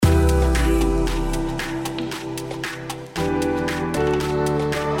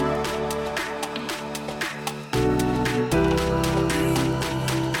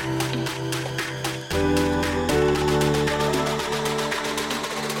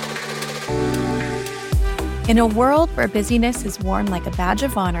In a world where busyness is worn like a badge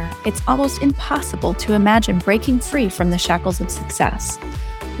of honor, it's almost impossible to imagine breaking free from the shackles of success.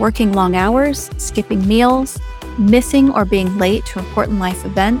 Working long hours, skipping meals, missing or being late to important life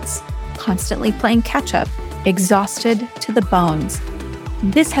events, constantly playing catch-up, exhausted to the bones.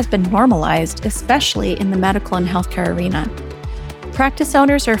 This has been normalized, especially in the medical and healthcare arena. Practice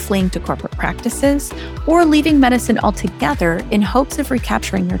owners are fleeing to corporate practices or leaving medicine altogether in hopes of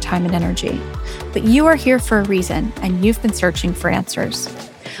recapturing their time and energy. But you are here for a reason, and you've been searching for answers.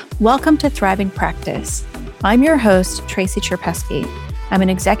 Welcome to Thriving Practice. I'm your host, Tracy Cherpesky. I'm an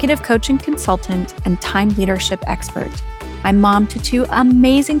executive coaching consultant and time leadership expert. I'm mom to two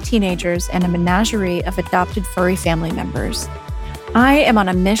amazing teenagers and a menagerie of adopted furry family members. I am on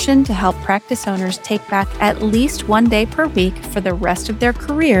a mission to help practice owners take back at least one day per week for the rest of their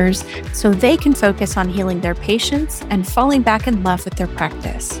careers so they can focus on healing their patients and falling back in love with their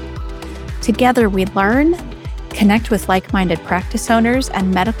practice. Together we learn, connect with like-minded practice owners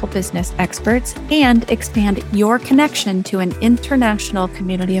and medical business experts, and expand your connection to an international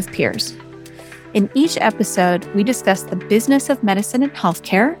community of peers. In each episode, we discuss the business of medicine and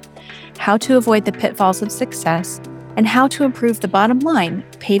healthcare, how to avoid the pitfalls of success, and how to improve the bottom line,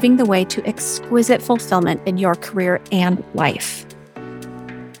 paving the way to exquisite fulfillment in your career and life.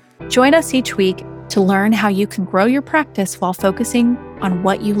 Join us each week to learn how you can grow your practice while focusing on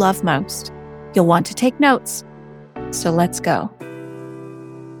what you love most. You'll want to take notes. So let's go.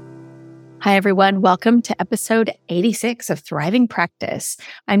 Hi, everyone. Welcome to episode 86 of Thriving Practice.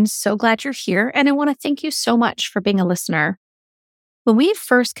 I'm so glad you're here, and I want to thank you so much for being a listener. When we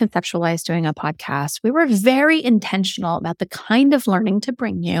first conceptualized doing a podcast, we were very intentional about the kind of learning to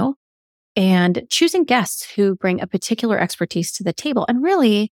bring you and choosing guests who bring a particular expertise to the table, and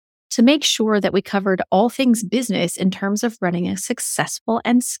really to make sure that we covered all things business in terms of running a successful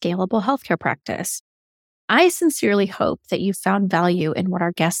and scalable healthcare practice. I sincerely hope that you found value in what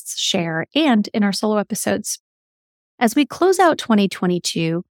our guests share and in our solo episodes. As we close out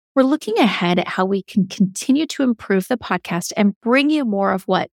 2022, we're looking ahead at how we can continue to improve the podcast and bring you more of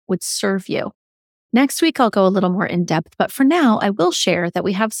what would serve you. Next week, I'll go a little more in depth, but for now, I will share that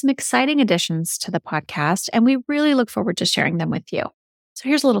we have some exciting additions to the podcast, and we really look forward to sharing them with you. So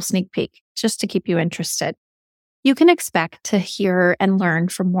here's a little sneak peek, just to keep you interested. You can expect to hear and learn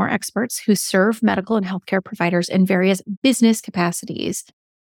from more experts who serve medical and healthcare providers in various business capacities.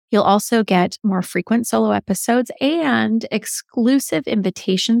 You'll also get more frequent solo episodes and exclusive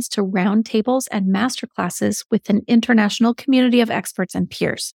invitations to roundtables and masterclasses with an international community of experts and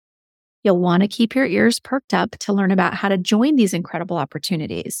peers. You'll want to keep your ears perked up to learn about how to join these incredible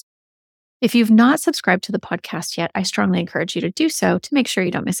opportunities. If you've not subscribed to the podcast yet, I strongly encourage you to do so to make sure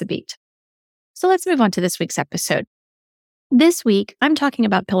you don't miss a beat. So let's move on to this week's episode. This week, I'm talking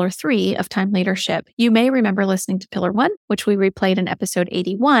about Pillar 3 of time leadership. You may remember listening to Pillar 1, which we replayed in episode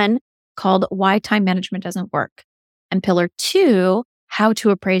 81, called Why Time Management Doesn't Work, and Pillar 2, How to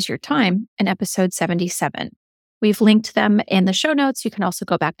Appraise Your Time, in episode 77. We've linked them in the show notes. You can also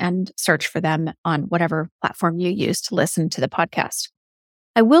go back and search for them on whatever platform you use to listen to the podcast.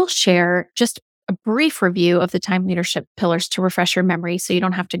 I will share just a brief review of the time leadership pillars to refresh your memory so you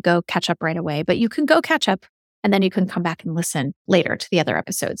don't have to go catch up right away, but you can go catch up and then you can come back and listen later to the other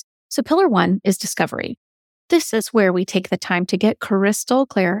episodes. So Pillar 1 is discovery. This is where we take the time to get crystal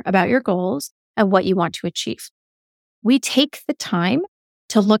clear about your goals and what you want to achieve. We take the time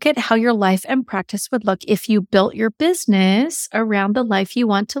to look at how your life and practice would look if you built your business around the life you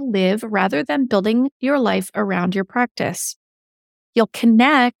want to live rather than building your life around your practice. You'll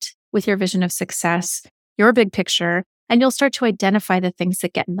connect with your vision of success, your big picture, and you'll start to identify the things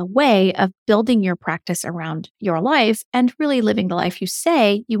that get in the way of building your practice around your life and really living the life you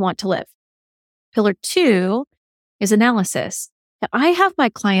say you want to live. Pillar 2 is analysis. Now, I have my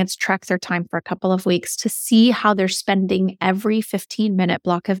clients track their time for a couple of weeks to see how they're spending every 15-minute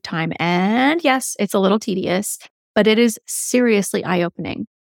block of time. And yes, it's a little tedious, but it is seriously eye-opening.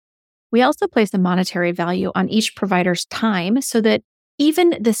 We also place a monetary value on each provider's time so that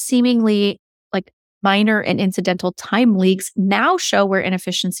even the seemingly minor and incidental time leaks now show where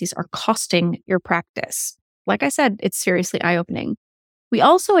inefficiencies are costing your practice. Like I said, it's seriously eye-opening. We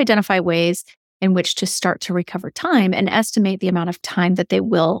also identify ways in which to start to recover time and estimate the amount of time that they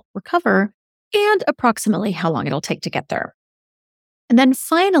will recover and approximately how long it'll take to get there. And then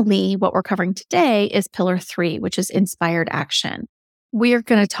finally, what we're covering today is Pillar 3, which is inspired action. We are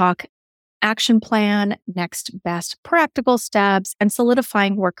going to talk action plan, next best practical steps, and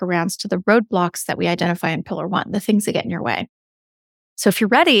solidifying workarounds to the roadblocks that we identify in Pillar 1, the things that get in your way. So if you're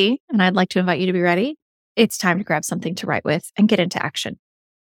ready, and I'd like to invite you to be ready, it's time to grab something to write with and get into action.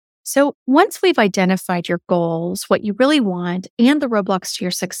 So once we've identified your goals, what you really want, and the roadblocks to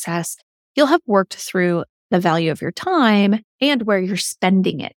your success, you'll have worked through the value of your time and where you're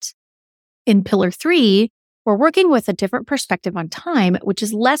spending it. In pillar 3, we're working with a different perspective on time, which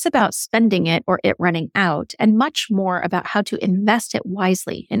is less about spending it or it running out and much more about how to invest it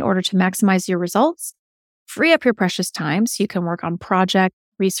wisely in order to maximize your results, free up your precious time so you can work on project,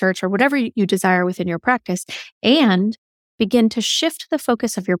 research, or whatever you desire within your practice, and begin to shift the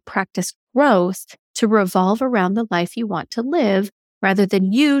focus of your practice growth to revolve around the life you want to live rather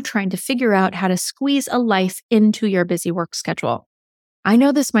than you trying to figure out how to squeeze a life into your busy work schedule. I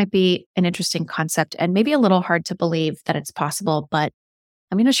know this might be an interesting concept and maybe a little hard to believe that it's possible, but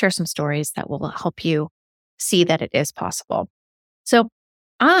I'm going to share some stories that will help you see that it is possible. So,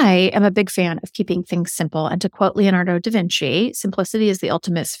 I am a big fan of keeping things simple. And to quote Leonardo da Vinci, simplicity is the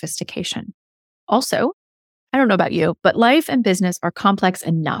ultimate sophistication. Also, I don't know about you, but life and business are complex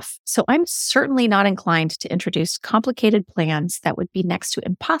enough. So I'm certainly not inclined to introduce complicated plans that would be next to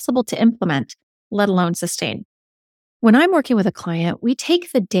impossible to implement, let alone sustain. When I'm working with a client, we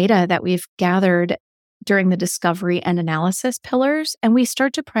take the data that we've gathered during the discovery and analysis pillars, and we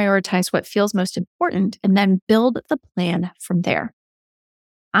start to prioritize what feels most important and then build the plan from there.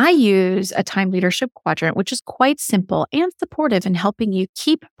 I use a time leadership quadrant, which is quite simple and supportive in helping you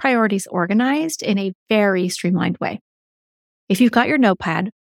keep priorities organized in a very streamlined way. If you've got your notepad,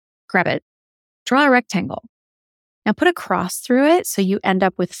 grab it, draw a rectangle. Now put a cross through it so you end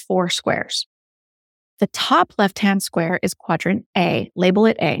up with 4 squares. The top left-hand square is quadrant A, label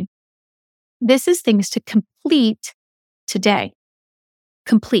it A. This is things to complete today.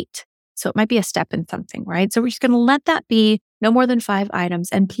 Complete. So it might be a step in something, right? So we're just going to let that be no more than 5 items.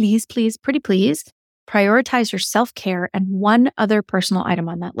 And please, please, pretty please, prioritize your self-care and 1 other personal item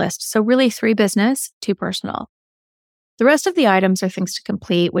on that list. So really 3 business, 2 personal. The rest of the items are things to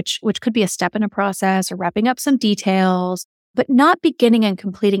complete, which could be a step in a process or wrapping up some details, but not beginning and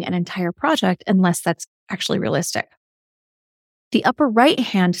completing an entire project unless that's actually realistic. The upper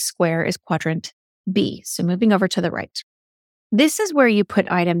right-hand square is quadrant B. So moving over to the right. This is where you put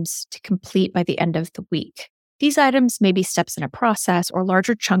items to complete by the end of the week. These items may be steps in a process or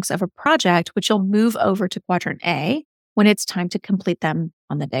larger chunks of a project, which you'll move over to quadrant A when it's time to complete them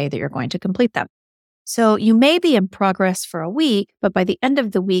on the day that you're going to complete them. So you may be in progress for a week, but by the end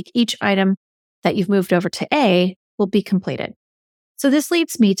of the week, each item that you've moved over to A will be completed. So this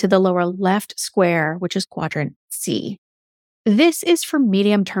leads me to the lower left square, which is quadrant C. This is for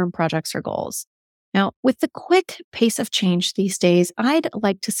medium-term projects or goals. Now, with the quick pace of change these days, I'd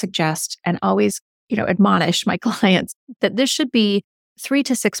like to suggest and always, admonish my clients that this should be 3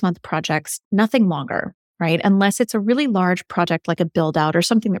 to 6 month projects, nothing longer, right? Unless it's a really large project like a build out or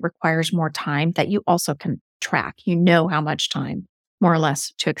something that requires more time that you also can track. You know how much time, more or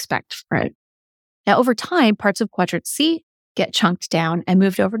less, to expect, right? Now, over time, parts of quadrant C get chunked down and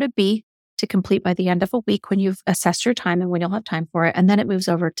moved over to B to complete by the end of a week when you've assessed your time and when you'll have time for it. And then it moves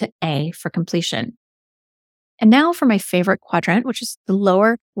over to A for completion. And now for my favorite quadrant, which is the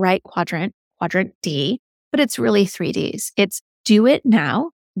lower right quadrant, quadrant D, but it's really 3 Ds. It's do it now,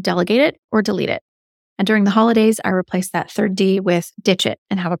 delegate it, or delete it. And during the holidays, I replace that third D with ditch it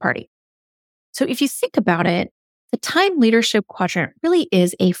and have a party. So if you think about it, the time leadership quadrant really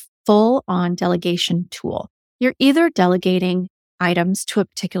is a full-on delegation tool. You're either delegating items to a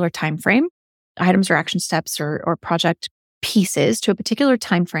particular time frame, items or action steps or project pieces to a particular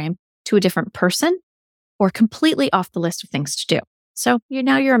time frame to a different person, or completely off the list of things to do. So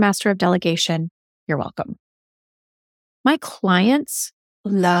you're a master of delegation. You're welcome. My clients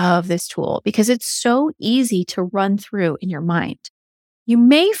love this tool because it's so easy to run through in your mind. You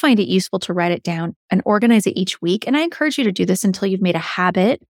may find it useful to write it down and organize it each week. And I encourage you to do this until you've made a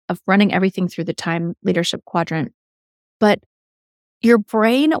habit of running everything through the time leadership quadrant. But your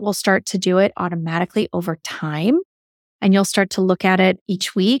brain will start to do it automatically over time. And you'll start to look at it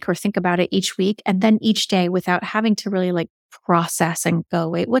each week or think about it each week and then each day without having to really process and go,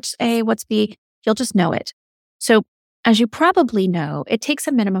 wait, what's A, what's B? You'll just know it. So as you probably know, it takes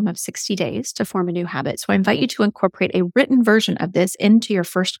a minimum of 60 days to form a new habit. So I invite you to incorporate a written version of this into your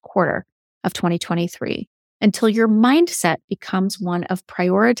first quarter of 2023 until your mindset becomes one of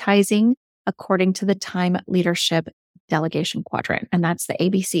prioritizing according to the time leadership delegation quadrant. And that's the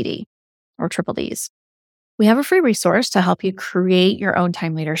ABCD or triple Ds. We have a free resource to help you create your own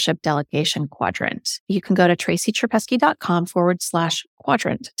time leadership delegation quadrant. You can go to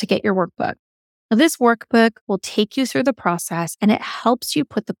tracytrapesky.com/quadrant to get your workbook. Now, this workbook will take you through the process and it helps you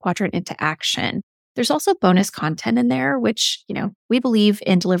put the quadrant into action. There's also bonus content in there, which, we believe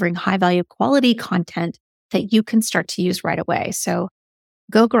in delivering high value quality content that you can start to use right away. So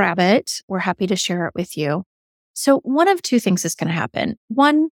go grab it. We're happy to share it with you. So one of two things is going to happen.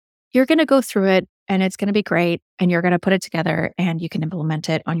 One, you're going to go through it and it's going to be great and you're going to put it together and you can implement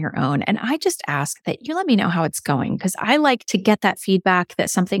it on your own. And I just ask that you let me know how it's going because I like to get that feedback that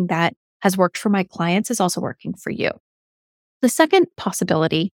something that has worked for my clients is also working for you. The second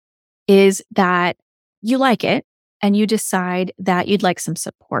possibility is that you like it and you decide that you'd like some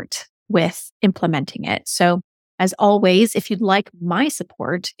support with implementing it. So as always, if you'd like my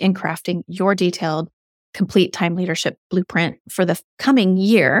support in crafting your detailed, complete time leadership blueprint for the coming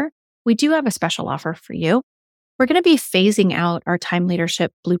year, we do have a special offer for you. We're going to be phasing out our time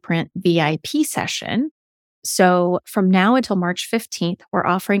leadership blueprint VIP session. So from now until March 15th, we're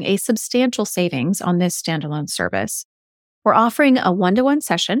offering a substantial savings on this standalone service. We're offering a one-to-one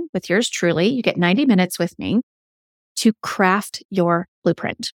session with yours truly. You get 90 minutes with me to craft your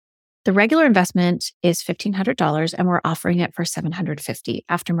blueprint. The regular investment is $1,500 and we're offering it for $750.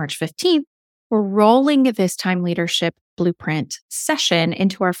 After March 15th, we're rolling this time leadership blueprint session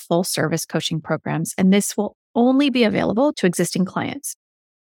into our full service coaching programs. And this will only be available to existing clients.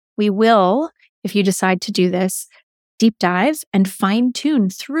 We will, if you decide to do this, deep dive and fine tune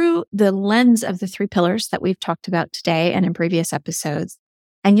through the lens of the 3 pillars that we've talked about today and in previous episodes.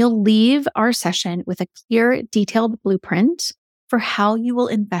 And you'll leave our session with a clear, detailed blueprint for how you will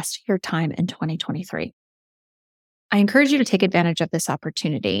invest your time in 2023. I encourage you to take advantage of this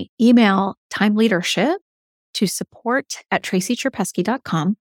opportunity. Email Time Leadership to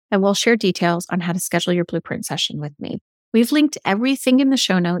support@tracycherpesky.com and we'll share details on how to schedule your blueprint session with me. We've linked everything in the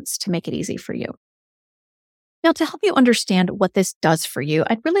show notes to make it easy for you. Now, to help you understand what this does for you,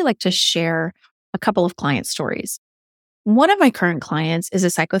 I'd really like to share a couple of client stories. One of my current clients is a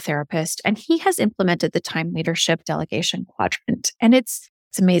psychotherapist, and he has implemented the time leadership delegation quadrant. And it's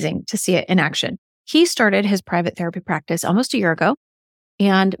amazing to see it in action. He started his private therapy practice almost a year ago.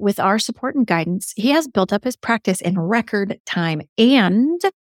 And with our support and guidance, he has built up his practice in record time and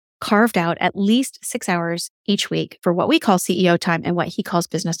carved out at least 6 hours each week for what we call CEO time and what he calls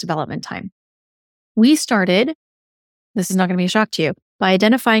business development time. We started, this is not going to be a shock to you, by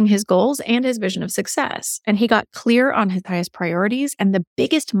identifying his goals and his vision of success. And he got clear on his highest priorities and the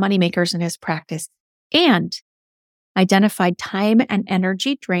biggest moneymakers in his practice and identified time and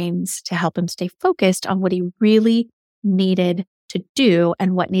energy drains to help him stay focused on what he really needed to do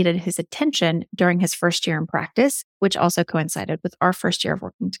and what needed his attention during his first year in practice, which also coincided with our first year of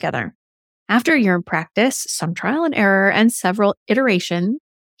working together. After a year in practice, some trial and error, and several iterations,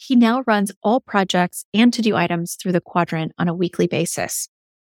 he now runs all projects and to-do items through the quadrant on a weekly basis.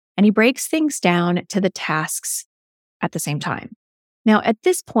 And he breaks things down to the tasks at the same time. Now, at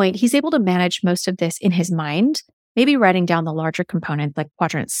this point, he's able to manage most of this in his mind, maybe writing down the larger component like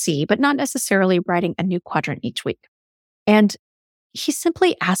quadrant C, but not necessarily writing a new quadrant each week. And he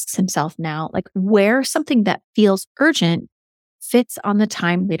simply asks himself now, like where something that feels urgent fits on the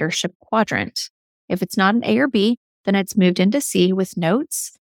time leadership quadrant. If it's not an A or B, then it's moved into C with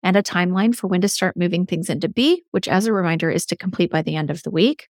notes and a timeline for when to start moving things into B, which as a reminder is to complete by the end of the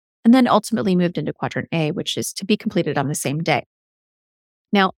week, and then ultimately moved into quadrant A, which is to be completed on the same day.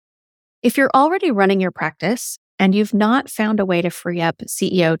 Now, if you're already running your practice and you've not found a way to free up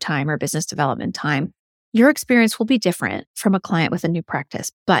CEO time or business development time, your experience will be different from a client with a new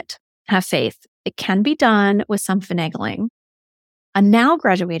practice, but have faith. It can be done with some finagling. A now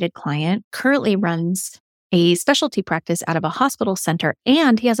graduated client currently runs a specialty practice out of a hospital center,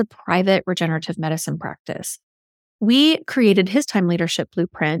 and he has a private regenerative medicine practice. We created his time leadership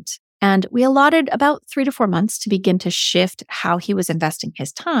blueprint, and we allotted about 3 to 4 months to begin to shift how he was investing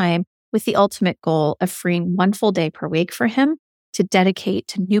his time with the ultimate goal of freeing 1 full day per week for him to dedicate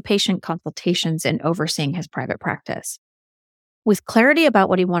to new patient consultations and overseeing his private practice. With clarity about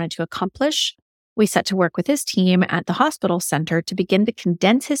what he wanted to accomplish, we set to work with his team at the hospital center to begin to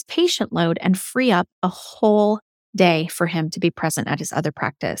condense his patient load and free up a whole day for him to be present at his other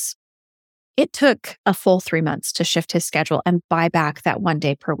practice. It took a full 3 months to shift his schedule and buy back that 1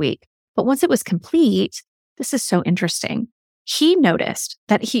 day per week. But once it was complete, this is so interesting. He noticed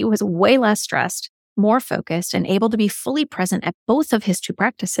that he was way less stressed, more focused, and able to be fully present at both of his 2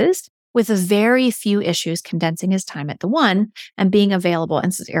 practices with very few issues condensing his time at the one and being available,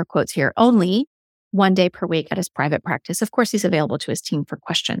 and this is air quotes here, only 1 day per week at his private practice. Of course, he's available to his team for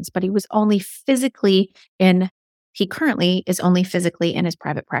questions, but he currently is only physically in his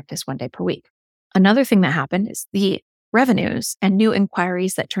private practice 1 day per week. Another thing that happened is the revenues and new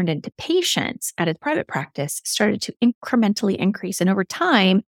inquiries that turned into patients at his private practice started to incrementally increase. And over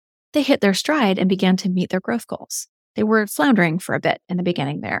time, they hit their stride and began to meet their growth goals. They were floundering for a bit in the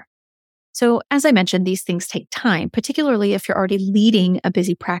beginning there. So, as I mentioned, these things take time, particularly if you're already leading a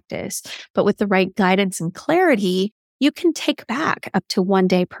busy practice. But with the right guidance and clarity, you can take back up to 1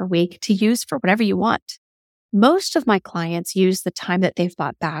 day per week to use for whatever you want. Most of my clients use the time that they've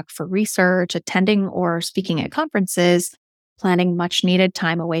bought back for research, attending or speaking at conferences, planning much needed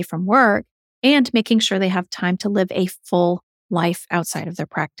time away from work, and making sure they have time to live a full life outside of their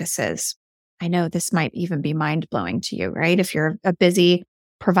practices. I know this might even be mind blowing to you, right? If you're a busy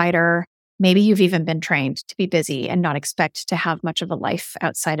provider, maybe you've even been trained to be busy and not expect to have much of a life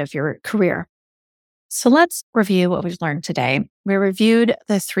outside of your career. So let's review what we've learned today. We reviewed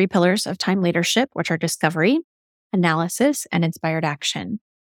the 3 pillars of time leadership, which are discovery, analysis, and inspired action.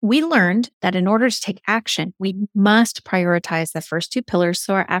 We learned that in order to take action, we must prioritize the first 2 pillars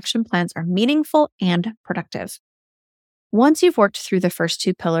so our action plans are meaningful and productive. Once you've worked through the first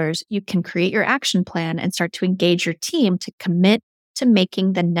 2 pillars, you can create your action plan and start to engage your team to commit to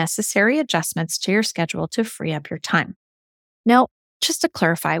making the necessary adjustments to your schedule to free up your time. Now, just to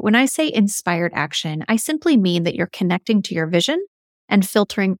clarify, when I say inspired action, I simply mean that you're connecting to your vision and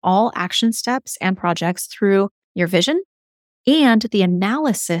filtering all action steps and projects through your vision and the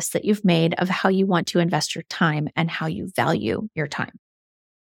analysis that you've made of how you want to invest your time and how you value your time.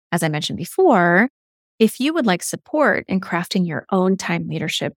 As I mentioned before, if you would like support in crafting your own time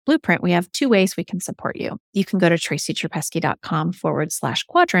leadership blueprint, we have 2 ways we can support you. You can go to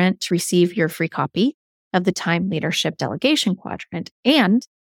tracycherpesky.com/quadrant to receive your free copy of the Time Leadership Delegation Quadrant. And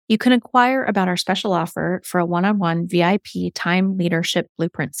you can inquire about our special offer for a one-on-one VIP Time Leadership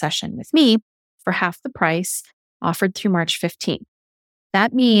Blueprint session with me for half the price, offered through March 15th.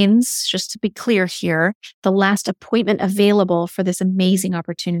 That means, just to be clear here, the last appointment available for this amazing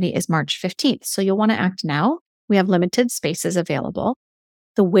opportunity is March 15th. So you'll want to act now. We have limited spaces available.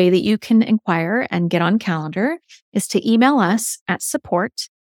 The way that you can inquire and get on calendar is to email us at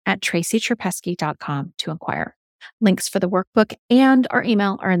support@tracycherpesky.com to inquire. Links for the workbook and our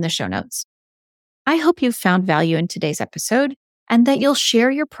email are in the show notes. I hope you've found value in today's episode and that you'll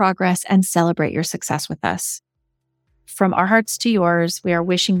share your progress and celebrate your success with us. From our hearts to yours, we are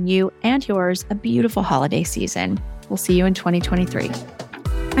wishing you and yours a beautiful holiday season. We'll see you in 2023.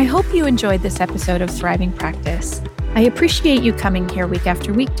 I hope you enjoyed this episode of Thriving Practice. I appreciate you coming here week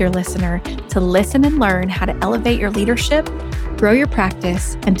after week, dear listener, to listen and learn how to elevate your leadership, grow your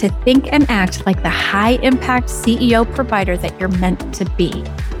practice, and to think and act like the high-impact CEO provider that you're meant to be.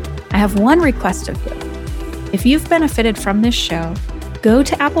 I have one request of you. If you've benefited from this show, go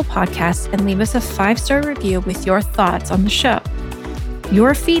to Apple Podcasts and leave us a 5-star review with your thoughts on the show.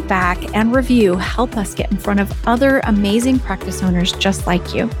 Your feedback and review help us get in front of other amazing practice owners just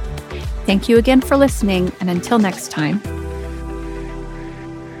like you. Thank you again for listening, and until next time.